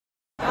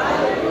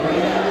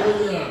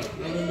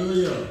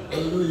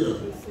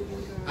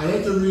I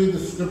like to read the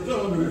scripture.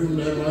 I'm going to read from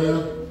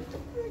Nehemiah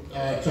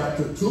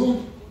chapter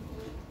 2.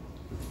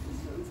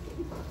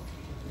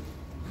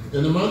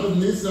 In the month of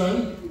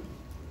Nisan,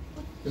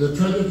 in the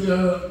 20th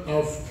year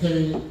of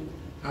King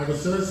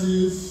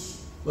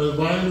Artaxerxes, when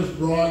wine was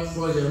brought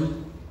for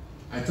him,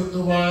 I took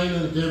the wine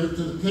and gave it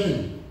to the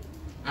king.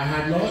 I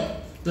had not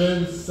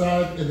been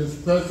sad in his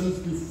presence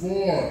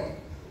before,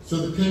 so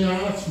the king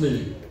asked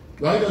me,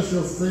 "Why does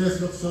your face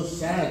look so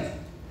sad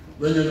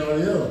when you're not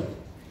ill?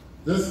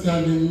 This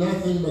can be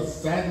nothing but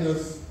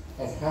sadness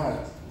of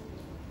heart."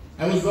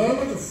 I was very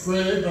much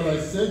afraid, but I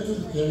said to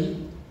the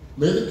king,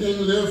 "May the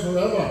king live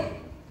forever.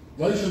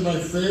 Why should my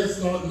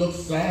face not look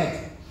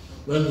sad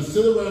when the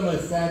city where my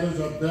fathers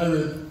are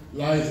buried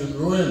lies in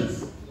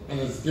ruins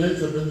and its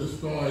gates have been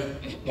destroyed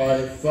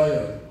by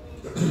fire?"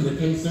 The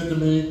king said to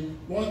me,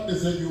 "What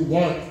is it you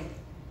want?"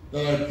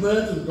 Then I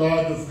prayed to the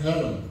God of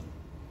heaven.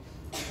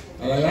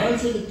 And I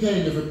answered the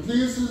king, "If it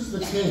pleases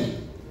the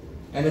king,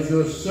 and if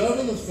your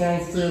servant has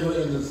found favor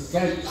in his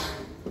sight,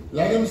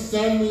 let him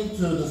send me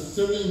to the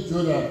city in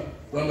Judah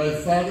where my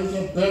fathers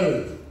are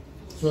buried,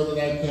 so that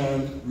I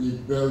can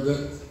rebuild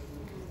it."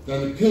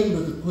 Then the king,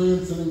 with the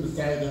queen sitting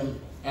beside him,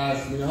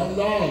 asked me, "How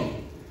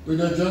long will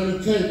your journey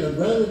take, and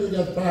when will you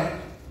get back?"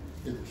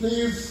 It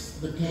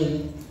pleased the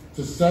king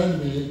to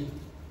send me,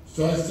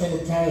 so I set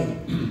a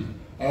time.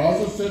 I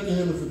also said to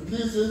him, "If it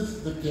pleases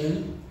the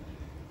king,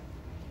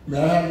 may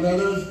I have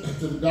letters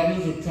to the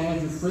governors of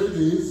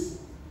Trans-Euphrates,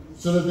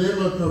 so that they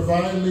will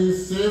provide me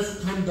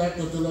safe conduct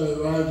until I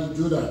arrive in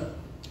Judah?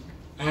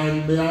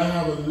 And may I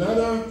have a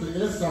letter to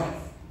Asaph,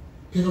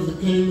 king of the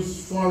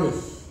king's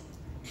forest,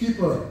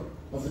 keeper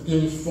of the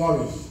king's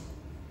forest,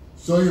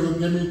 so he will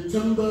give me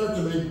timber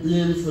to make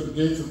beams for the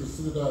gates of the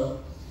citadel,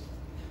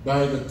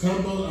 by the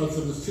temple and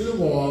for the city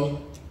wall,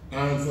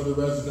 and for the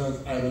residence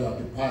I will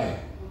occupy.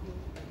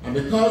 And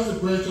because the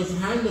gracious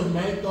hand of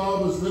my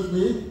God was with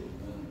me,"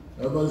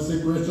 everybody say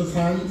gracious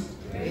hand.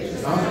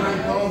 As my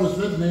God was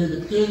with me,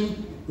 the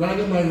king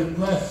granted my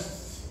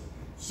requests.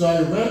 So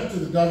I went to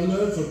the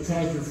governors of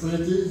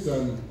Trans-Euphrates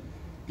and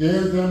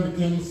gave them the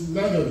king's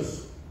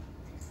letters.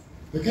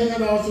 The king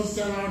had also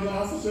sent out the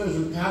officers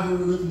and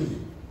cavalry with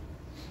me.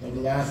 And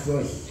the last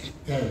verse,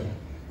 10.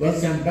 When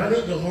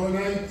Sanballat the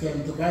Horonite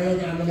and Tobiah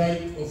the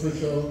Ammonite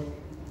official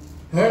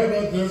heard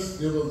about this,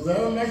 they were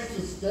very much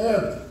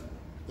disturbed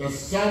that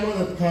someone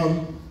had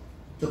come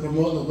to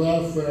promote the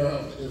welfare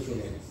of the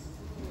Israelites.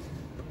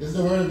 This is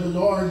the word of the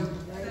Lord.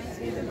 Thanks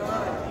be to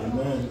God.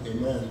 Amen.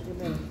 Amen.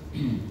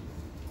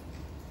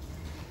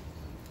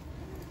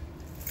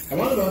 I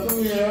want to welcome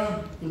you here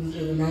to the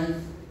 89th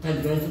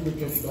convention of the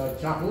Church of God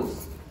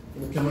Chapels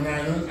in the Cayman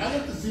Islands. I'd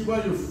like to see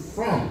where you're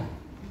from.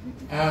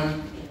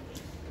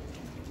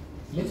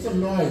 Make some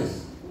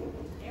noise.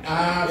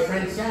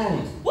 French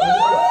sound.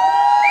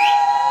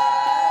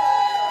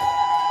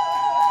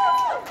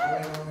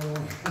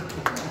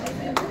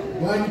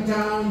 One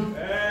town.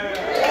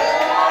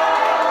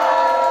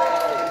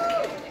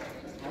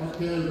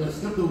 Okay, we're going to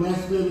skip to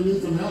West Bay. We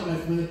need some help,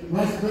 West Bay.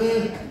 West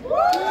Bay.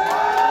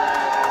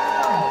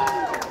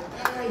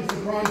 Hey,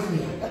 surprise me.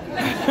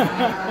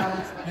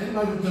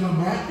 Anybody from my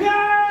back?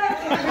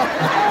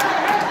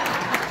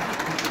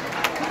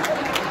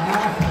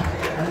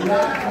 And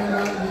last one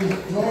is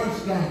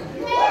Georgetown.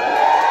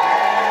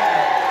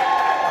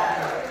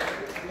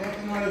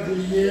 Welcome out of the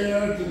year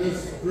to this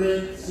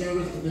great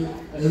service today.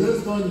 It is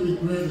going to be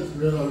great. It's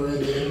great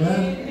already.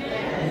 Amen.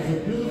 It's a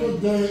beautiful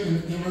day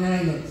in the Cayman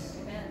Islands.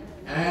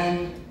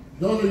 And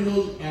those of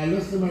you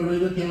listen to my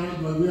radio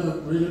Cayman, we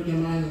have radio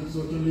Cayman and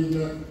social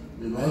media,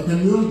 we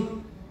welcome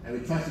you, and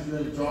we trust that you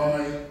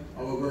enjoy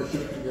our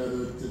worship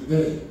together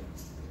today.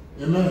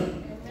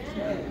 Amen.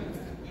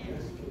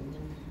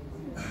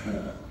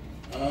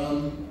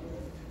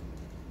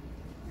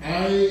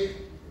 I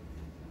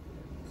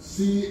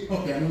see,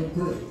 okay, I'm going to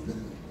pray.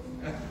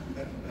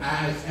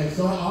 I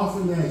saw an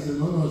offering there. I said,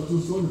 no, it's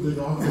too soon to take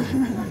an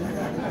offering.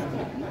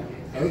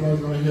 Everybody's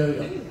going to hear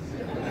you.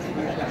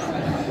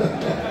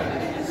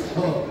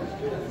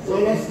 So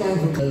let's stand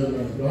for prayer.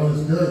 God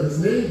is good,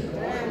 isn't he?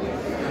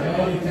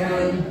 All the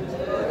time,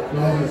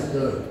 God is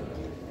good.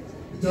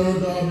 Eternal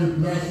God, we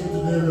bless you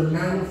today. We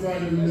magnify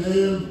your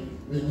name.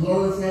 We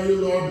glorify you,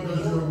 Lord,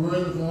 because you are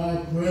worthy of all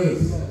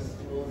praise.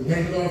 We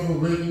thank you, Lord, for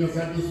waking us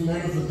up this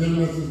morning, for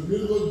giving us this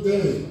beautiful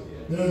day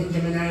here in the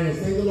Cayman Islands.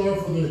 Thank you, Lord,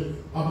 for the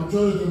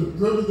opportunity and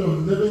privilege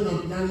of living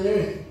on planet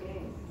Earth.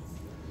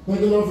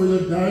 Thank you, Lord, for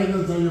your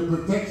guidance and your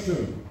protection.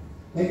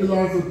 Thank you,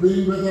 Lord, for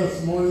being with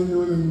us morning,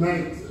 noon, and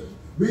night,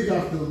 week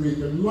after week,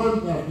 and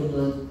month after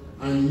month,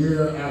 and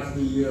year after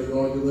year,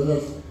 Lord. You're with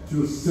us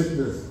through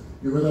sickness.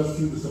 You're with us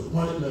through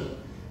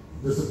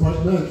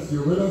disappointments.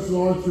 You're with us,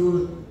 Lord,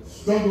 through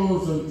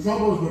struggles and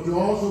troubles, but you're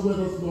also with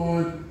us,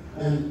 Lord,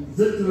 in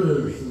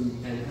victories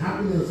and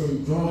happiness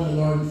and joy, and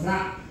Lord. In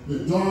fact, the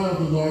joy of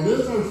the Lord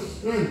is our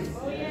strength.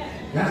 Oh, yeah.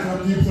 That's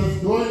what keeps us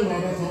going,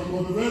 Lord. That's what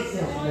motivates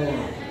us,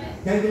 Lord.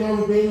 Thank you, Lord,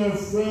 for being our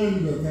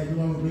friend. Thank you,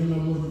 Lord, for being our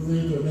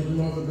motivator. Thank you,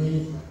 Lord, for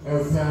being our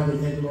family.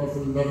 Thank you, Lord, for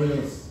loving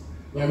us.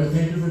 Lord, we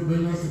thank you for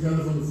bringing us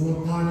together from the four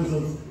corners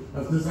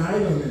of this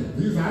island and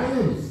these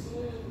islands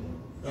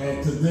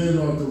today,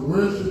 Lord, to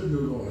worship you,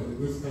 Lord,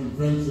 in this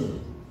convention.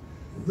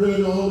 We pray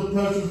that the Holy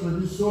Presence will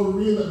be so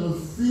real that we'll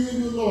feel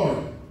you,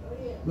 Lord.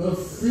 We'll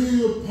feel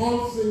you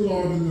pulsing,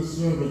 Lord, in the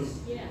service.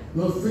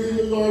 We'll feel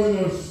you, Lord,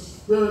 in our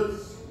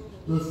spirits.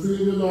 We'll feel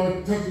you,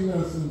 Lord, touching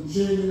us and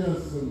changing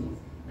us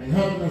and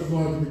helping us,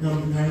 Lord, to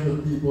become the kind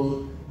of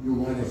people you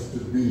want us to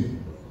be.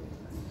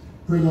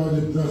 Pray, Lord,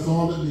 you bless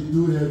all that we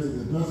do here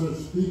today. Bless our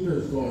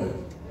speakers, Lord.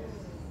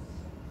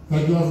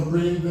 Thank you, Lord, for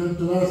bringing them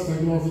to us.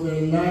 Thank you, Lord, for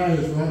their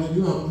lives, for all that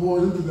you have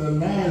poured into their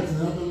lives.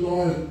 And help them,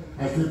 Lord,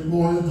 as they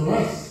pour into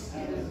us,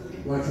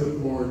 what you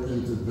poured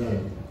into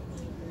them.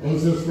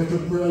 Also, special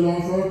prayer,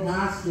 Lord, for our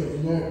pastors.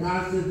 And Lord,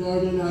 pastors,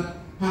 Lord, do not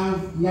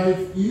have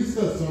life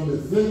easier. Some may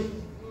think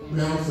we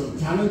have some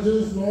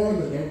challenges, Lord,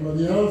 like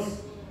everybody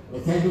else.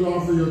 But thank you,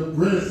 Lord, for your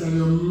grace and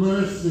your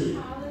mercy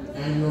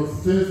and your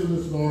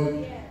faithfulness,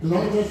 Lord, to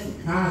not just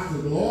the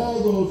pastors, but all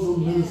those who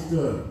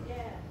minister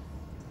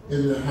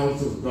in the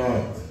house of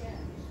God.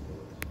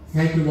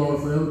 Thank you,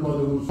 Lord, for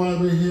everybody who's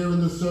finally here in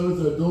the service,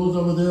 or those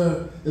over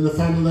there in the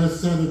Family Life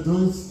Center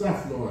doing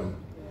stuff, Lord.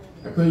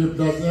 I pray you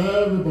bless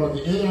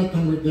everybody in our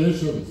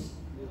congregations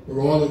for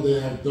all that they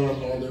have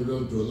done, all they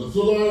will do. And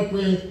so, Lord, I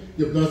pray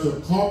you bless our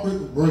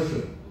corporate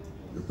worship.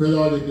 I pray,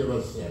 Lord, you give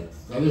us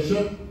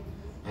fellowship.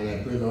 And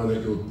I pray, Lord,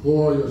 that you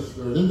pour your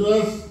Spirit into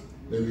us.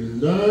 May we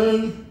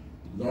learn.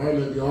 Lord,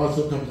 may we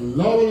also come to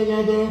love one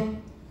another. And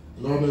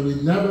Lord, may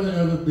we never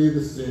ever be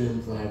the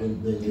same for having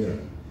been here.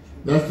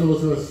 Bless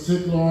those who are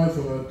sick, Lord,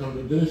 from our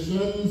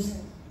congregations.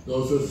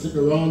 Those who are sick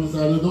around this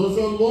island. Those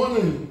who are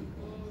mourning.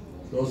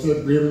 Those who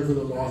are grieving for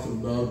the loss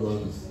of loved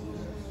ones.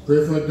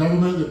 Pray for our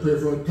government. We pray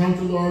for our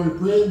country, Lord. We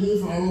pray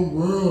indeed for our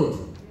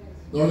world.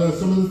 Lord, there are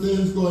so many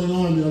things going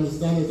on. We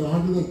understand there's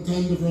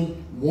 110 different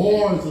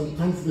wars and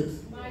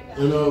conflicts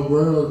in our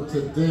world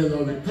today,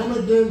 Lord. We come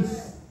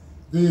against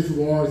these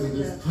wars and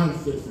these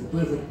conflicts. We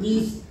pray for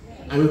peace,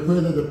 and we pray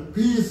that the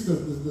peace,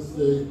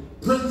 the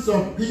Prince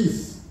of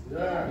Peace,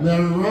 may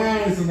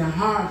arise in the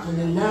hearts and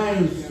the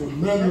lives of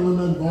men and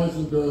women, boys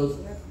and girls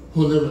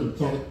who live on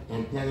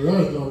planet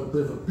Earth. Lord,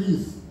 we pray for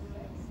peace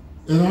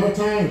in our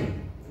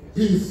time,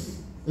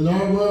 peace in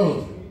our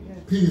world,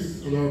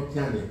 peace in our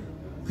planet,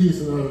 peace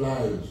in our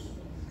lives.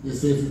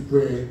 These things we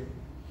pray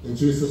in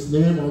Jesus'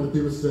 name. All the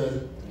people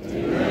say,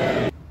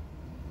 Amen.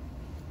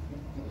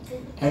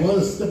 I want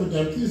to step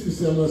again, please be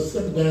still, I'm going to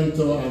step again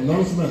to our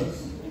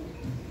announcements.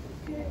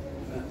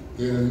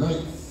 Day and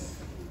night.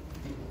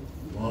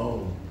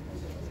 Wow.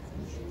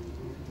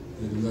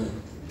 Day and night.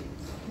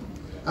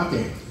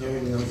 Okay, here are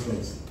the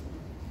announcements.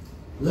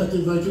 I'd like to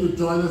invite you to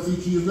join us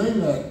each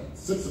evening at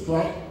 6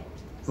 o'clock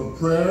for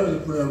prayer in the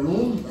prayer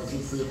room. That's in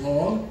Faith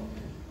Hall.